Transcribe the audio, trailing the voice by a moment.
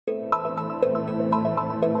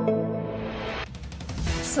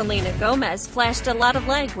Selena Gomez flashed a lot of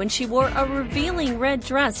leg when she wore a revealing red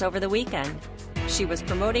dress over the weekend. She was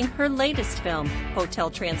promoting her latest film, Hotel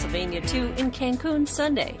Transylvania 2, in Cancun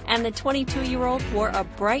Sunday, and the 22-year-old wore a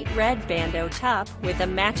bright red bandeau top with a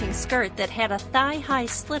matching skirt that had a thigh-high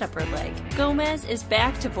slit up her leg. Gomez is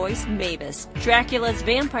back to voice Mavis, Dracula's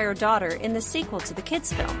vampire daughter, in the sequel to the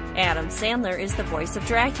kids' film. Adam Sandler is the voice of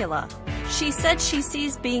Dracula. She said she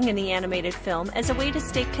sees being in the animated film as a way to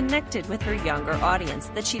stay connected with her younger audience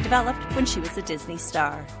that she developed when she was a Disney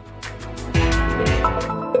star.